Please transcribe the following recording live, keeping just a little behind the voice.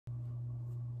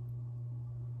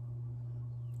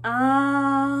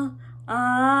Oh,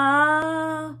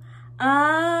 oh,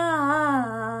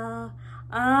 oh,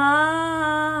 oh,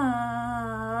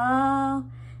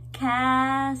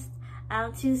 cast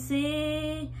out to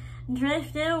sea,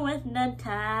 drifting with the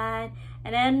tide,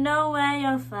 and in no way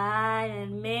you're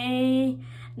finding me.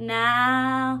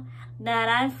 Now that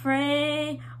I'm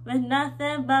free, with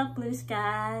nothing but blue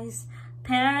skies,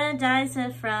 paradise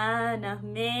in front of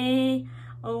me,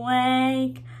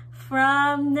 awake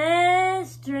from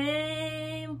this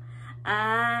dream,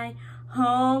 I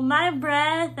hold my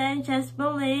breath and just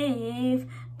believe.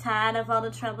 Tired of all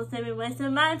the troubles that be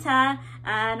wasting my time.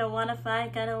 I don't wanna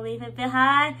fight, gotta leave it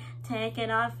behind.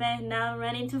 Taking off faith, now I'm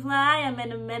ready to fly. I'm in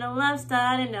the middle of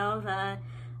starting over.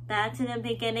 Back to the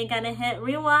beginning, gotta hit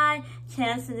rewind.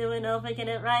 Chance to do it over, get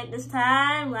it right this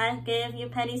time. Life gave you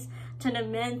pennies, turn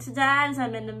them into dimes.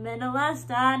 I'm in the middle of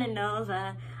starting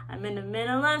over. I'm in the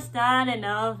middle of starting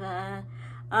over.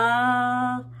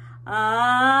 Oh,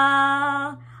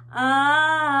 oh,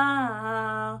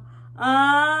 oh,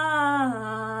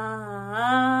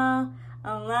 oh,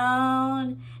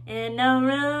 alone in a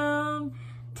room,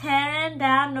 tearing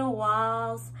down the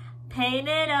walls,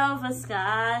 painted over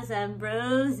scars and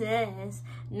bruises.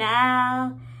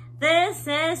 Now this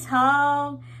is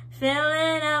home, fill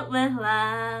it up with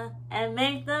love and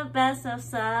make the best of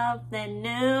something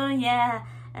new. Yeah,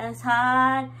 as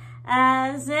hard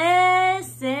as it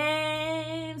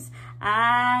seems,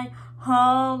 I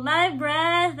hold my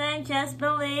breath and just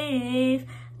believe.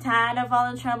 Tired of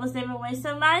all the troubles, they've been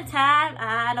wasting my time.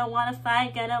 I don't wanna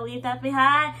fight, gotta leave that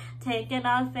behind. Taking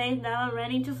on faith, now I'm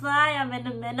ready to fly. I'm in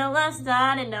the middle of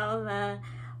starting over.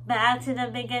 Back to the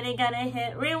beginning, gotta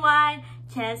hit rewind.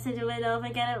 Chance to do it over,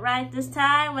 get it right this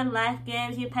time. When life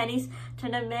gives you pennies,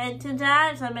 turn them into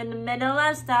dimes. I'm in the middle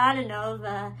of starting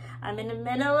over. I'm in the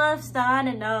middle of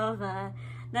starting over.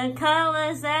 The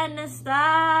colors and the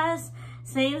stars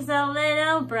seems a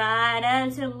little brighter.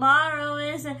 Tomorrow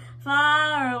isn't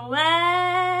far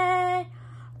away.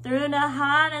 Through the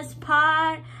hardest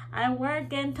part, I'm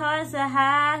working towards a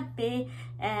happy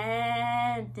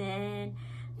ending.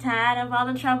 Tired of all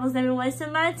the troubles, they've been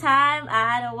wasting my time.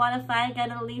 I don't wanna fight,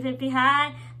 gotta leave it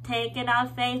behind. Taking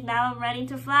off faith, now I'm ready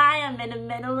to fly. I'm in the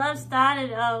middle of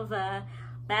starting over.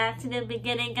 Back to the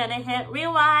beginning, gotta hit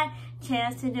rewind.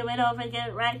 Chance to do it over, get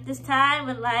it right this time.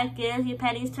 When life gives you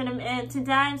pennies, turn them into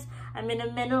dimes. I'm in the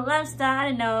middle of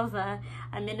starting over.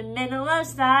 I'm in the middle of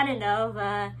starting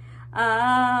over.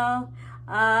 Oh,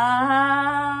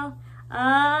 oh,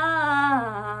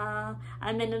 oh,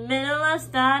 I'm in the middle of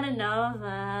starting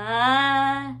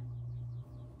over.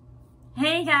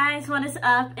 Hey guys, what is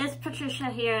up? It's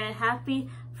Patricia here and happy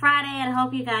Friday, and I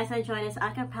hope you guys enjoy this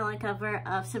acapella cover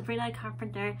of Sabrina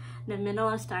Carpenter, in the middle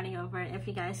of starting over. If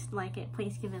you guys like it,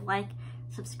 please give it a like,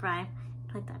 subscribe,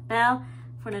 click that bell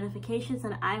for notifications,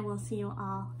 and I will see you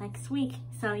all next week.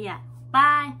 So yeah,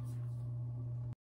 bye!